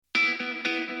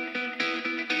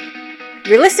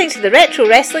You're listening to the Retro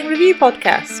Wrestling Review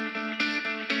Podcast.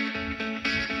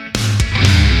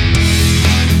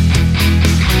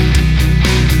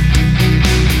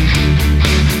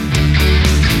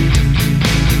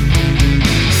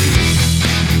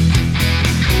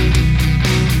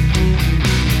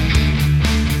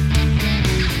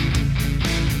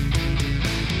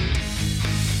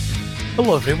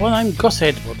 Hello everyone, I'm Gus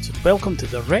Edwards and welcome to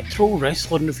the Retro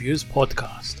Wrestling Reviews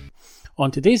Podcast. On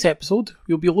today's episode,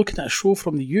 we'll be looking at a show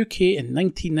from the UK in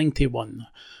 1991,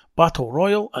 Battle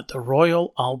Royal at the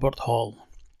Royal Albert Hall.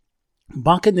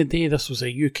 Back in the day, this was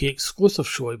a UK exclusive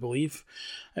show, I believe.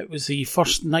 It was the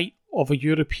first night of a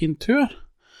European tour.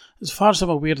 As far as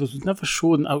I'm aware, this was never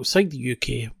shown outside the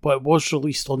UK, but it was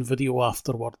released on video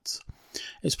afterwards.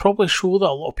 It's probably a show that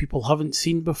a lot of people haven't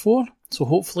seen before, so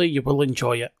hopefully you will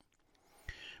enjoy it.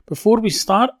 Before we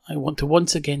start, I want to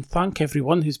once again thank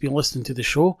everyone who's been listening to the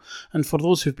show, and for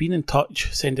those who've been in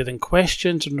touch, sending in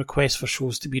questions and requests for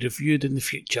shows to be reviewed in the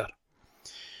future.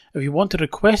 If you want to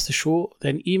request a show,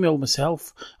 then email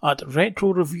myself at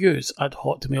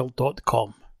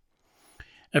retroreviews@hotmail.com.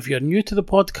 If you're new to the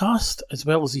podcast, as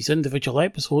well as these individual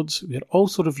episodes, we're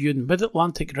also reviewing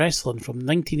Mid-Atlantic Wrestling from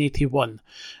 1981,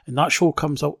 and that show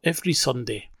comes out every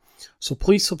Sunday. So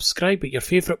please subscribe at your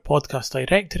favourite podcast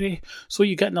directory so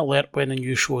you get an alert when a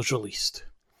new show is released.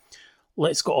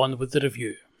 Let's get on with the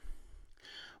review.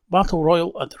 Battle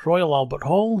Royal at the Royal Albert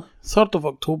Hall, 3rd of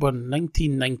October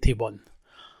 1991.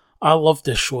 I loved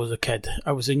this show as a kid.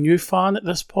 I was a new fan at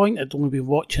this point. I'd only been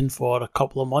watching for a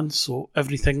couple of months, so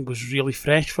everything was really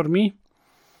fresh for me.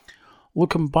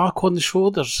 Looking back on the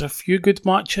show, there's a few good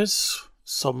matches,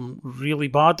 some really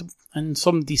bad and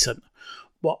some decent.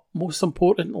 But most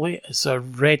importantly, it's a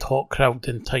red-hot crowd the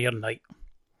entire night.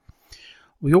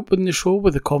 We open the show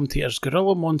with the commentators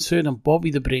Gorilla Monsoon and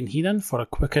Bobby the Brain Heenan for a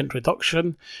quick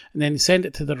introduction, and then send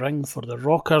it to the ring for the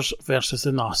Rockers versus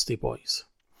the Nasty Boys.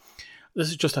 This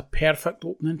is just a perfect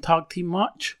opening tag team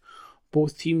match.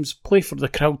 Both teams play for the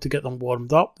crowd to get them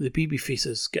warmed up, the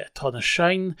babyfaces get a ton of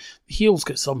shine, the heels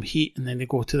get some heat, and then they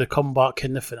go to the comeback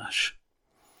in the finish.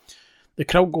 The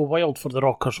crowd go wild for the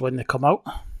Rockers when they come out.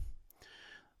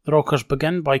 The Rockers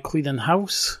begin by cleaning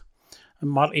house,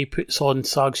 and Marty puts on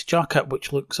Sag's jacket,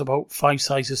 which looks about 5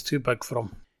 sizes too big for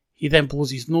him. He then blows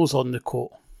his nose on the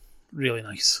coat. Really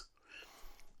nice.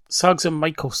 Sags and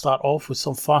Michael start off with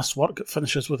some fast work. It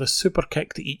finishes with a super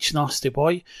kick to each Nasty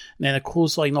Boy, and then a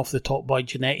clothesline off the top by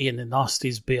Jannetty, and the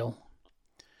Nasties bail.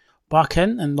 Back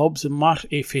in, and Knobbs and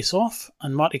Marty face off,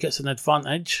 and Marty gets an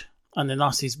advantage, and the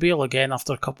Nasties bail again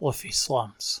after a couple of face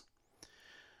slams.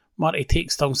 Marty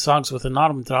takes down Sags with an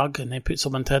arm drag and then puts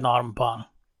him into an arm bar.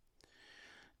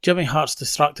 Jimmy Hart's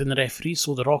distracting the referee,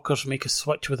 so the Rockers make a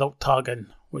switch without tagging,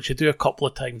 which they do a couple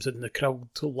of times and the crowd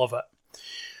love it.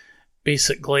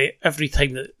 Basically, every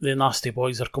time that the Nasty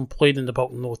Boys are complaining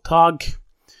about no tag,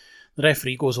 the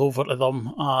referee goes over to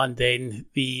them and then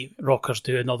the Rockers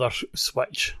do another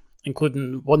switch,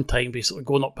 including one time basically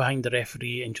going up behind the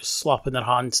referee and just slapping their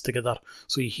hands together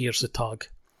so he hears the tag.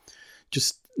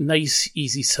 Just nice,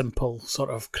 easy, simple sort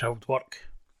of crowd work.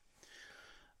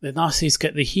 The Nasties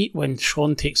get the heat when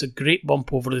Sean takes a great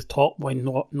bump over the top when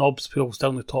Knobbs pulls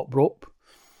down the top rope.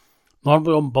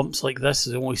 Normally on bumps like this,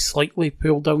 they only slightly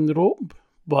pull down the rope,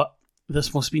 but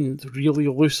this must have been really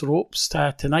loose ropes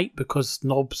tonight because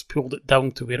Knobbs pulled it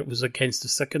down to where it was against the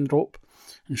second rope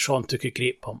and Sean took a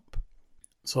great bump.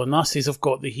 So the Nasties have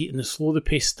got the heat and they slow the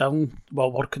pace down while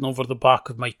working over the back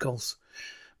of Michaels.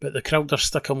 But the crowd are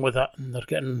sticking with it and they're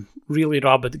getting really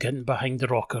rabid getting behind the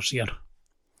Rockers here.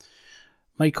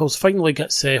 Michaels finally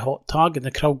gets a hot tag and the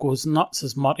crowd goes nuts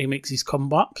as Marty makes his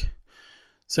comeback.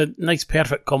 It's a nice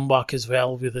perfect comeback as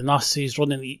well with the Nasties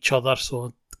running at each other,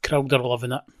 so the crowd are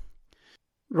loving it.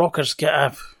 Rockers get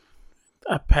a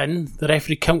pin. The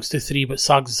referee counts to 3 but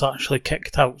Sags is actually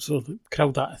kicked out, so the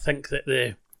crowd think that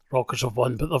the Rockers have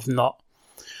won but they've not.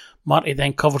 Marty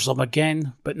then covers him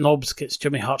again, but Knobbs gets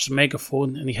Jimmy Hart's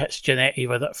megaphone and he hits Jannetty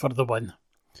with it for the win.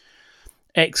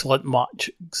 Excellent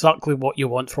match. Exactly what you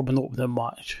want from an opening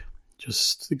match.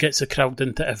 Just gets the crowd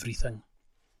into everything.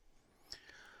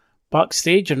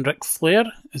 Backstage, and Ric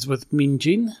Flair is with Mean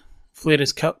Gene. Flair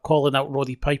is calling out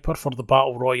Roddy Piper for the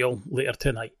Battle Royal later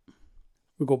tonight.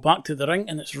 We go back to the ring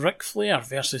and it's Ric Flair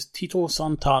versus Tito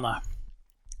Santana.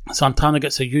 Santana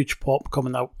gets a huge pop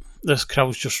coming out. This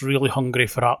crowd's just really hungry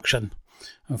for action,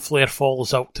 and Flair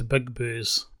falls out to big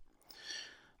boos.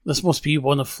 This must be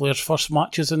one of Flair's first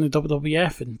matches in the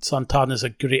WWF, and Santana's a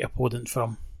great opponent for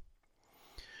him.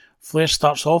 Flair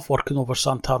starts off working over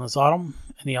Santana's arm,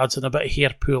 and he adds in a bit of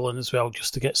hair pulling as well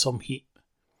just to get some heat.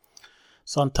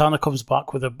 Santana comes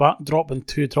back with a backdrop and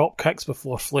 2 drop kicks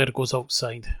before Flair goes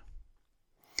outside.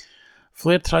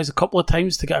 Flair tries a couple of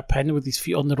times to get a pin with his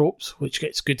feet on the ropes, which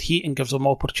gets good heat and gives him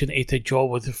opportunity to jaw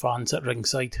with the fans at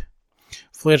ringside.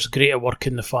 Flair's great at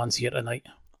working the fans here tonight.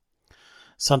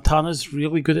 Santana's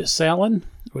really good at selling,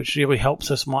 which really helps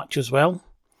this match as well.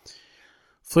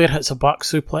 Flair hits a back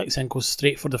suplex and goes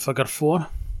straight for the figure 4.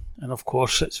 And of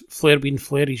course, it's Flair being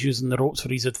Flair, he's using the ropes for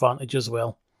his advantage as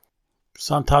well.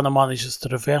 Santana manages to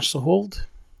reverse the hold,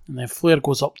 and then Flair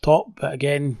goes up top, but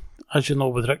again, as you know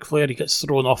with Ric Flair, he gets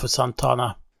thrown off of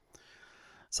Santana.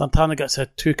 Santana gets a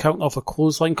 2 count off a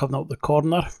clothesline coming out the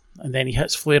corner, and then he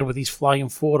hits Flair with his flying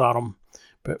forearm,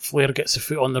 but Flair gets the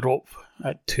foot on the rope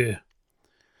at 2.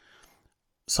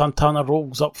 Santana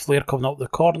rolls up Flair coming out the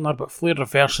corner, but Flair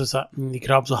reverses it and he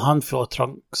grabs a handful of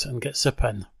trunks and gets the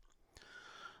pin.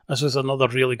 This was another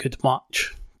really good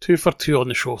match. 2 for 2 on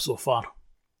the show so far.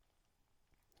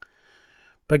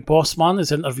 Big Boss Man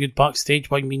is interviewed backstage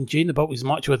by Mean Gene about his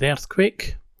match with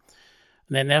Earthquake.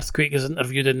 And then Earthquake is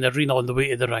interviewed in the arena on the way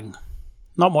to the ring.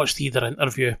 Not much to either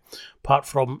interview, apart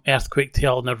from Earthquake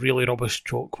telling a really rubbish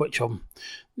joke, which I'm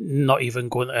not even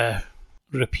going to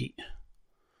repeat.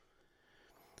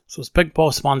 So it's Big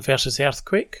Boss Man versus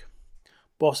Earthquake.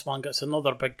 Boss Man gets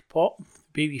another big pop.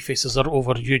 Babyfaces are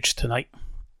over huge tonight.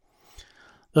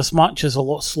 This match is a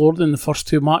lot slower than the first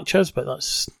 2 matches, but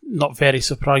that's not very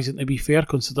surprising to be fair,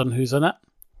 considering who's in it.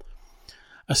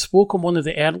 I spoke on one of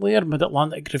the earlier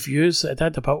Mid-Atlantic reviews that I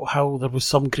did about how there was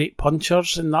some great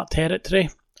punchers in that territory,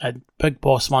 and Big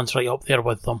Boss Man's right up there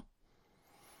with them.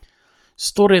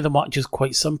 Story of the match is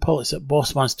quite simple. It's that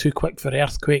Boss Man's too quick for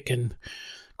Earthquake and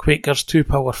Quaker's too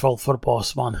powerful for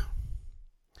Boss Man.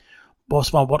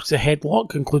 Boss Man works a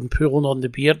headlock, including pulling on the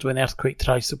beard when Earthquake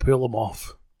tries to pull him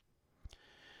off.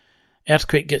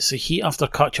 Earthquake gets the heat after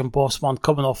catching Boss Man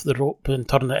coming off the rope and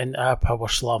turning it into a power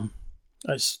slam.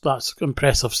 That's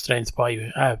impressive strength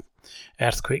by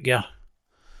Earthquake here.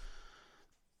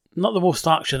 Not the most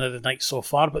action of the night so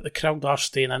far, but the crowd are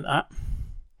staying into it.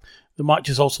 The match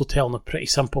is also telling a pretty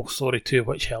simple story too,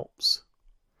 which helps.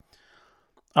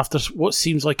 After what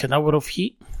seems like an hour of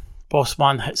heat, Boss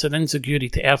Man hits an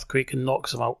enziguri to Earthquake and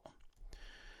knocks him out.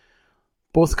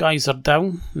 Both guys are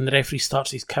down, and the referee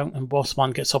starts his count, and Boss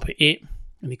Man gets up at 8,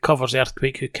 and he covers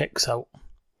Earthquake, who kicks out.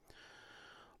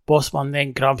 Boss Man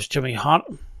then grabs Jimmy Hart,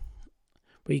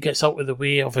 but he gets out of the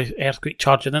way of Earthquake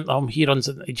charging into him. He runs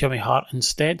into Jimmy Hart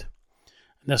instead,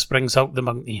 and this brings out the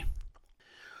Mountie.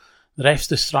 The ref's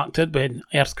distracted when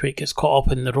Earthquake gets caught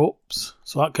up in the ropes,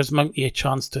 so that gives Mountie a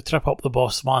chance to trip up the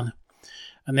Boss Man,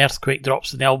 and Earthquake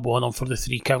drops an elbow on him for the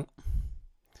 3 count.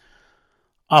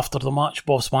 After the match,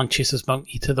 Boss Man chases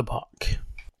Mountie to the back.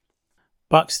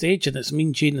 Backstage, and it's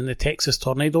Mean Gene and the Texas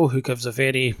Tornado who gives a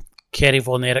very Kerry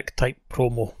Von Erich type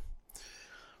promo.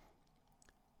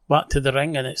 Back to the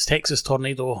ring, and it's Texas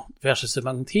Tornado versus the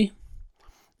Mountie.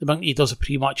 The Mountie does a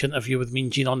pre-match interview with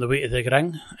Mean Gene on the way to the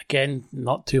ring. Again,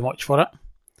 not too much for it.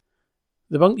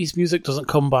 The Mountie's music doesn't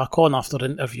come back on after the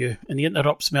interview, and he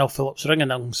interrupts Mel Phillips' ring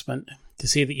announcement to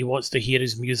say that he wants to hear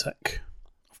his music.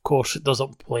 Of course, it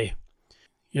doesn't play.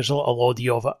 Here's a little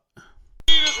audio of it.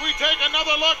 As we take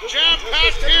another look,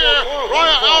 jam-packed here,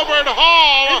 Royal Albert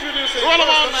Hall. Gorilla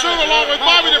Monsoon along with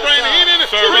Bobby the Brain Heenan.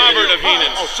 Sir Robert of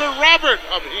Heenan. Oh, Sir Robert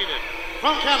of Heenan.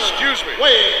 From Canada, Excuse me.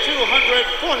 weighing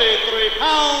 243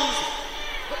 pounds.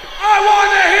 I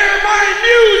want to hear my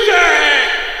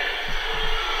music!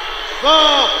 The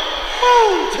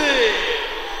Mountie.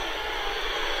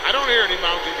 I don't hear any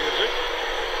Mountie music.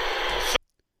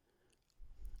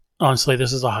 Honestly,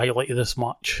 this is a highlight of this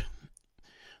match.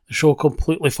 The show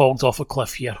completely falls off a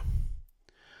cliff here.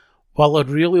 While I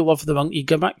really love the Mountie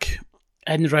gimmick,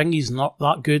 in ring he's not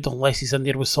that good unless he's in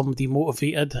there with somebody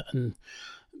motivated, and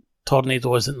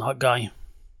Tornado isn't that guy.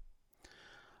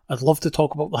 I'd love to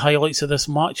talk about the highlights of this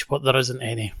match, but there isn't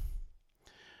any.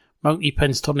 Mountie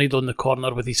pins Tornado in the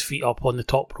corner with his feet up on the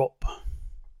top rope.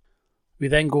 We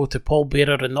then go to Paul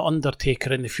Bearer and The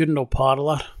Undertaker in the funeral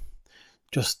parlour,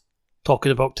 just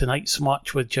talking about tonight's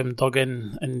match with Jim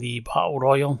Duggan in the Battle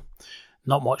Royal.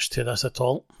 Not much to this at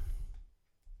all.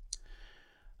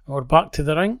 We're back to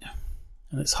the ring,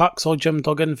 and it's Hacksaw Jim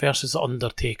Duggan versus The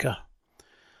Undertaker.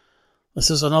 This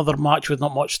is another match with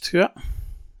not much to it.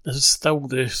 This is still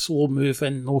the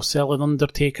slow-moving, no-selling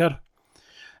Undertaker,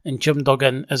 and Jim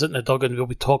Duggan isn't the Duggan we'll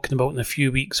be talking about in a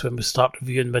few weeks when we start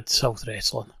reviewing Mid-South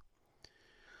Wrestling.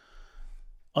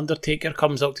 Undertaker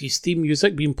comes out to his theme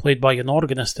music being played by an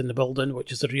organist in the building,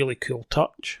 which is a really cool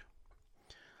touch.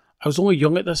 I was only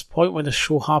young at this point when this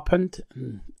show happened,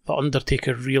 and The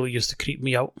Undertaker really used to creep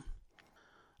me out.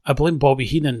 I blame Bobby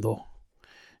Heenan though.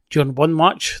 During one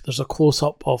match, there's a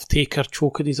close-up of Taker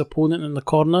choking his opponent in the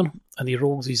corner, and he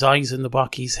rolls his eyes in the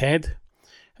back of his head,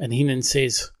 and Heenan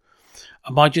says,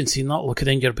 "Imagine seeing that looking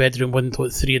in your bedroom window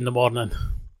at 3 a.m.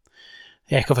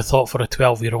 Heck of a thought for a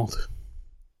 12-year-old.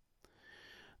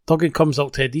 Duggan comes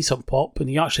out to a decent pop, and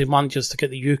he actually manages to get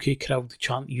the UK crowd to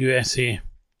chant USA.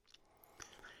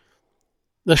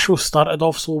 This show started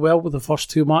off so well with the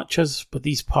first 2 matches, but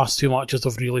these past 2 matches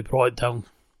have really brought it down.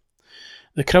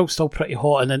 The crowd's still pretty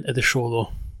hot and into the show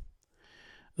though.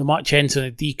 The match ends in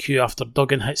a DQ after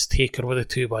Duggan hits Taker with a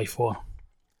 2x4.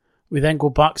 We then go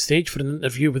backstage for an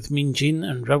interview with Mean Gene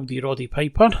and Rowdy Roddy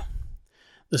Piper.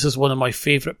 This is one of my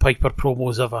favourite Piper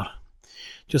promos ever.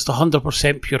 Just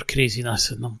 100% pure craziness,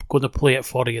 and I'm going to play it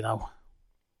for you now.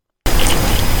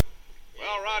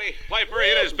 Well, Roddy Piper,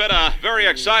 it has been a very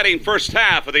exciting first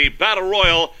half of the Battle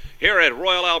Royal here at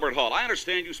Royal Albert Hall. I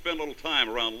understand you spent a little time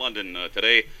around London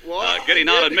today, getting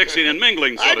out and mixing and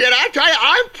mingling. I did. I tell you,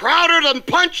 I'm prouder than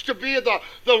punch to be at the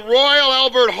Royal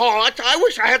Albert Hall. I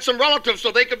wish I had some relatives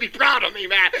so they could be proud of me,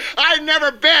 man. I've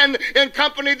never been in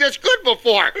company this good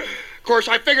before. Of course,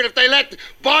 I figured if they let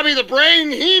Bobby the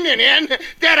Brain Heenan in,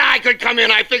 that I could come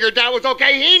in. I figured that was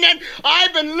okay. Heenan,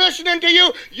 I've been listening to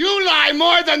you. You lie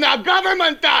more than the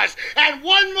government does. And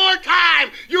one more time,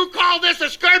 you call this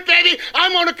a skirt, baby,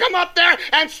 I'm going to come up there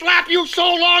and slap you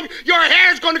so long, your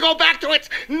hair's going to go back to its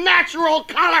natural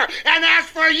color. And as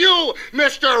for you,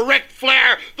 Mr. Ric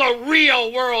Flair, the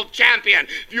real world champion,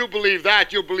 if you believe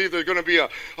that, you believe there's going to be a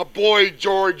Boy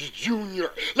George Jr.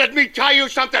 Let me tell you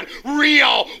something,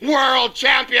 real world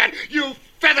champion, you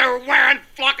feather-wearing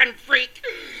fucking freak.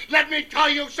 Let me tell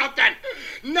you something.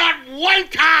 Not one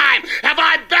time have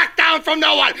I backed down from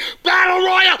no one. Battle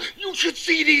Royal, you should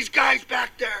see these guys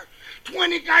back there.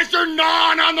 20 guys, they're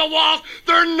gnawing on the walls.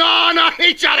 They're gnawing on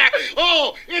each other.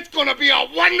 Oh, it's going to be a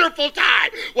wonderful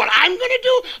time. What I'm going to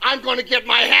do, I'm going to get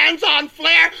my hands on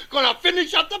Flair, going to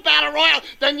finish up the Battle Royal.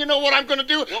 Then you know what I'm going to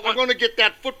do? I'm going to get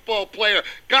that football player,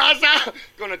 Gaza,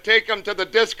 going to take him to the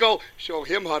disco, show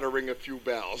him how to ring a few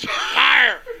bells.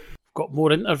 Higher! Got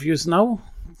more interviews now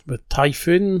with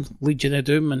Typhoon, Legion of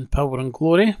Doom and Power and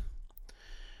Glory.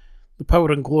 The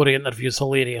Power and Glory interview is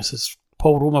hilarious as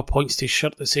Paul Roma points to his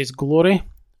shirt that says Glory,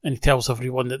 and he tells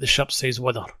everyone that the shirt says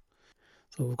Winner.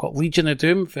 So we've got Legion of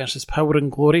Doom versus Power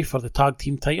and Glory for the tag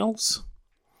team titles.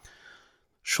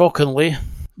 Shockingly,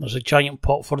 there's a giant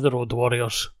pot for the Road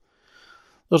Warriors.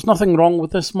 There's nothing wrong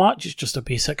with this match, it's just a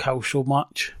basic house show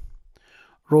match.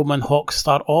 Roma and Hawk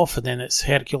start off, and then it's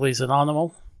Hercules and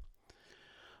Animal.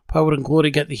 Power and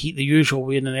Glory get the heat the usual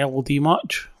way in an LOD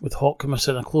match, with Hawk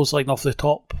missing a clothesline off the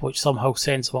top, which somehow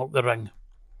sends him out the ring.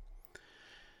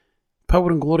 Power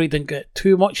and Glory didn't get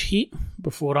too much heat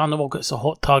before Animal gets a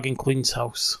hot tag and cleans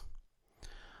house.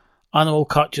 Animal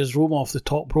catches Roma off the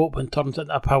top rope and turns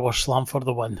into a power slam for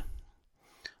the win.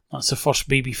 That's the first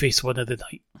babyface win of the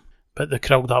night, but the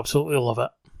crowd absolutely love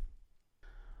it.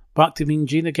 Back to Mean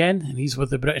Gene again, and he's with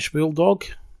the British Bulldog.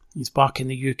 He's back in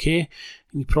the UK, and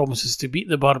he promises to beat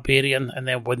the Barbarian and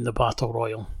then win the Battle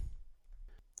Royal.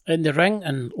 In the ring,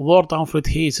 and Lord Alfred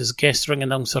Hayes is guest ring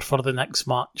announcer for the next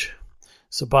match.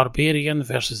 It's the Barbarian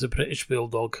versus the British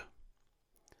Bulldog.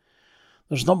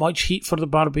 There's not much heat for the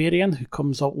Barbarian, who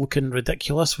comes out looking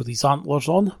ridiculous with his antlers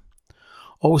on.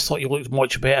 Always thought he looked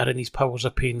much better in his Powers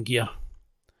of Pain gear.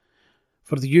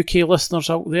 For the UK listeners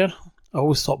out there, I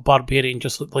always thought Barbarian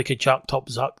just looked like a jacked up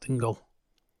Zach Dingle.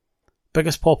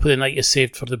 Biggest pop of the night is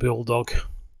saved for the Bulldog.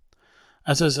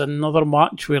 As is another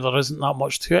match where there isn't that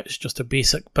much to it, it's just a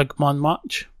basic big man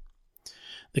match.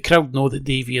 The crowd know that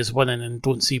Davey is winning and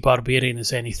don't see Barbarian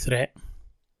as any threat.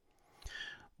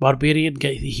 Barbarian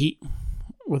get the heat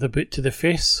with a boot to the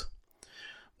face,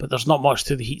 but there's not much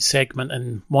to the heat segment,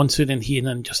 and Monsoon and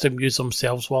Heenan just amuse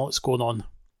themselves while it's going on.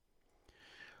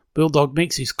 Bulldog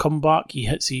makes his comeback, he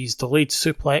hits his delayed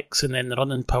suplex and then the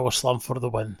running power slam for the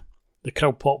win. The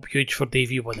crowd pop huge for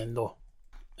Davey winning though.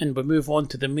 And we move on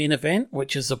to the main event,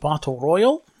 which is the Battle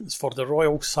Royal. It's for the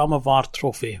Royal Samovar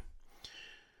Trophy,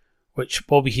 which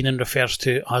Bobby Heenan refers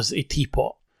to as a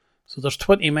teapot. So there's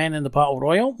 20 men in the Battle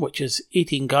Royal, which is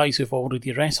 18 guys who've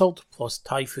already wrestled, plus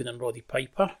Typhoon and Roddy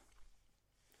Piper.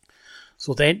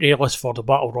 So the entry list for the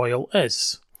Battle Royal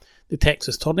is the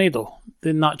Texas Tornado,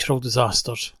 the Natural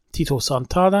Disasters, Tito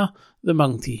Santana, the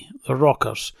Mountie, the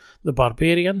Rockers, the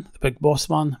Barbarian, the Big Boss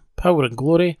Man, Power and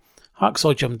Glory,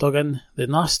 Hacksaw Jim Duggan, the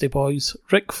Nasty Boys,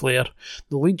 Ric Flair,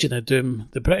 the Legion of Doom,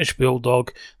 the British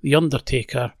Bulldog, the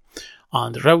Undertaker,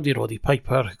 and Rowdy Roddy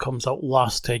Piper, who comes out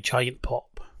last to a giant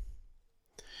pop.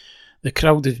 The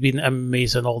crowd has been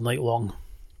amazing all night long.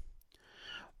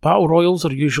 Battle Royals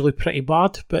are usually pretty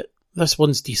bad, but this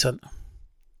one's decent.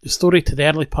 The story to the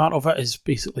early part of it is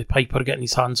basically Piper getting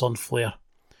his hands on Flair.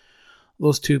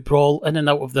 Those two brawl in and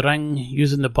out of the ring,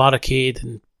 using the barricade,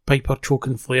 and Piper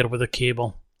choking Flair with a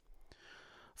cable.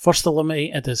 First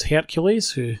eliminated is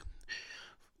Hercules, who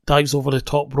dives over the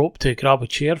top rope to grab a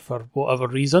chair for whatever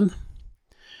reason.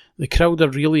 The crowd are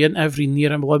really into every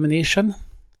near elimination.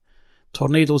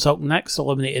 Tornado's out next,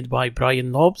 eliminated by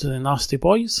Brian Knobbs and the Nasty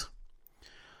Boys.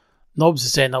 Knobbs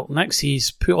is then out next.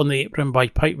 He's put on the apron by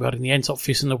Piper and he ends up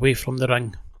facing away from the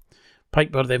ring.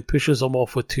 Piper then pushes him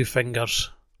off with 2 fingers.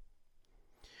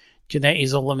 Jannetty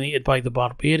is eliminated by the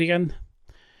Barbarian,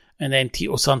 and then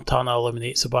Tito Santana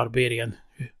eliminates the Barbarian,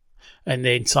 and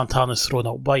then Santana's thrown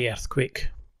out by Earthquake.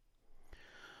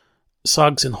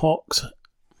 Sags and Hawk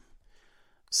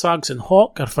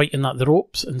are fighting at the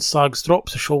ropes, and Sags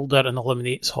drops a shoulder and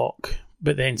eliminates Hawk,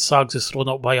 but then Sags is thrown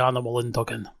out by Animal and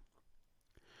Duggan.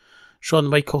 Shawn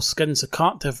Michaels skins a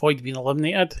cat to avoid being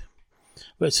eliminated,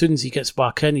 but as soon as he gets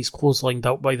back in, he's clotheslined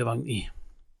out by the Mountie.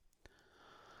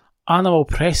 Animal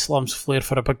press slams Flair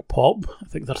for a big pop. I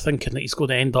think they're thinking that he's going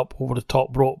to end up over the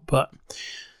top rope, but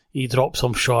he drops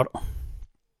him short.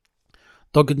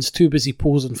 Duggan's too busy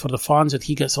posing for the fans and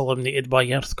he gets eliminated by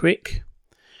Earthquake.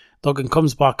 Duggan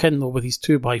comes back in though with his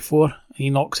 2x4 and he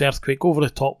knocks Earthquake over the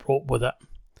top rope with it.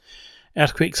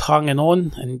 Earthquake's hanging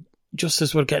on, and just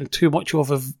as we're getting too much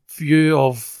of a view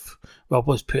of, well,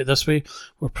 let's put it this way,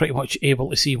 we're pretty much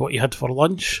able to see what he had for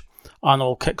lunch.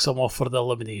 Animal kicks him off for the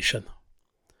elimination.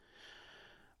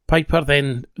 Piper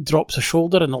then drops a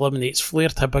shoulder and eliminates Flair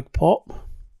to a big pop.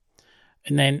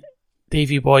 And then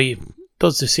Davey Boy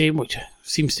does the same, which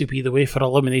seems to be the way for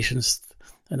eliminations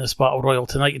in this Battle Royal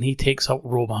tonight, and he takes out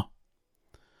Roma.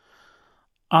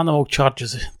 Animal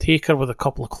charges Taker with a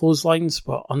couple of clotheslines,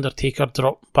 but Undertaker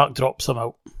backdrops him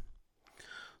out.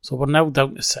 So we're now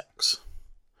down to 6.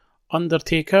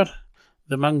 Undertaker,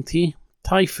 the Mountie,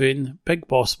 Typhoon, Big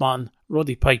Boss Man,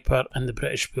 Roddy Piper, and the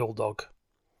British Bulldog.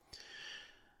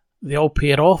 They all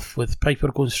pair off, with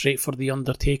Piper going straight for the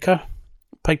Undertaker.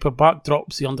 Piper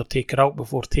backdrops the Undertaker out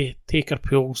before Taker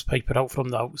pulls Piper out from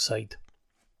the outside.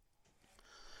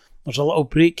 There's a little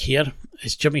break here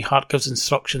as Jimmy Hart gives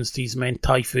instructions to his men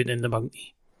Typhoon and the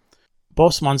Mountie.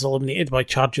 Bossman's eliminated by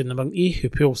charging the Mountie, who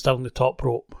pulls down the top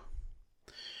rope.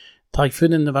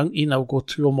 Typhoon and the Mountie now go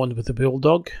 2-on-1 with the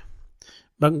Bulldog.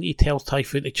 Mountie tells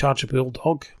Typhoon to charge the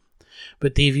Bulldog,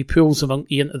 but Davey pulls the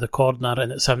Mountie into the corner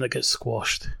and it's him that gets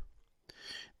squashed.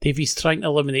 Davey's trying to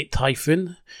eliminate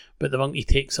Typhoon, but the Mountie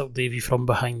takes out Davey from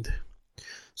behind.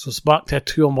 So it's back to a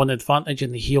 2-on-1 advantage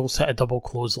and the heels hit a double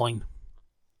clothesline.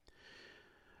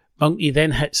 Mountie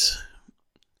then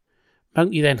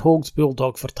holds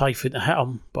Bulldog for Typhoon to hit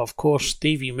him, but of course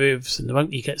Davey moves and the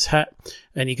Mountie gets hit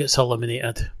and he gets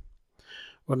eliminated.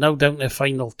 We're now down to the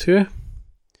final 2.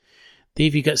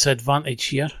 Davey gets the advantage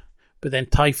here, but then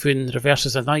Typhoon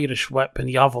reverses an Irish whip and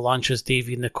he avalanches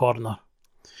Davey in the corner.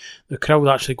 The crowd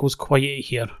actually goes quiet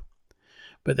here,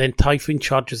 but then Typhoon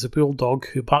charges the Bulldog,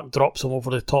 who backdrops him over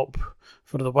the top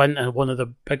for the win and one of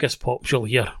the biggest pops you'll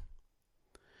hear.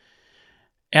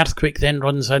 Earthquake then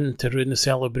runs in to ruin the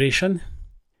celebration.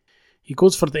 He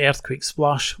goes for the Earthquake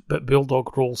splash, but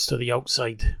Bulldog rolls to the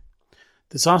outside.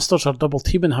 Disasters are double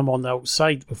teaming him on the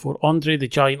outside before Andre the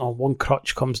Giant on one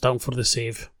crutch comes down for the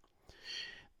save.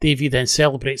 Davey then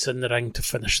celebrates in the ring to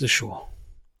finish the show.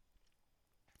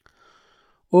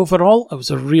 Overall, it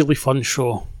was a really fun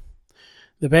show.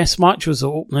 The best match was the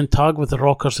opening tag with the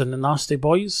Rockers and the Nasty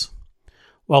Boys,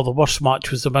 while the worst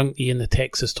match was the Mountie and the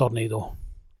Texas Tornado.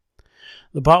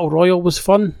 The Battle Royal was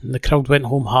fun, and the crowd went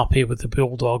home happy with the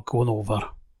Bulldog going over.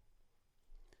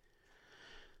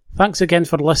 Thanks again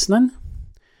for listening.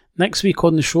 Next week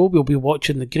on the show we'll be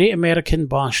watching the Great American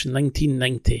Bash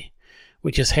 1990,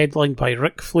 which is headlined by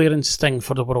Ric Flair and Sting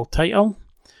for the world title,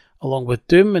 along with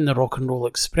Doom and the Rock and Roll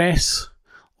Express,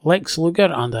 Lex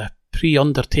Luger and a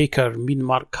pre-Undertaker Mean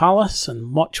Mark Callis, and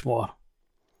much more.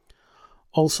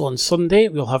 Also on Sunday,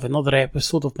 we'll have another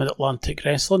episode of Mid-Atlantic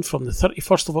Wrestling from the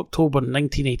 31st of October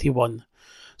 1981,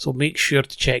 so make sure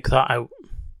to check that out.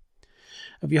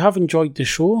 If you have enjoyed the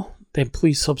show, then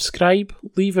please subscribe,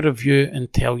 leave a review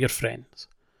and tell your friends.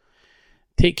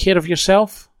 Take care of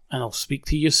yourself, and I'll speak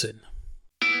to you soon.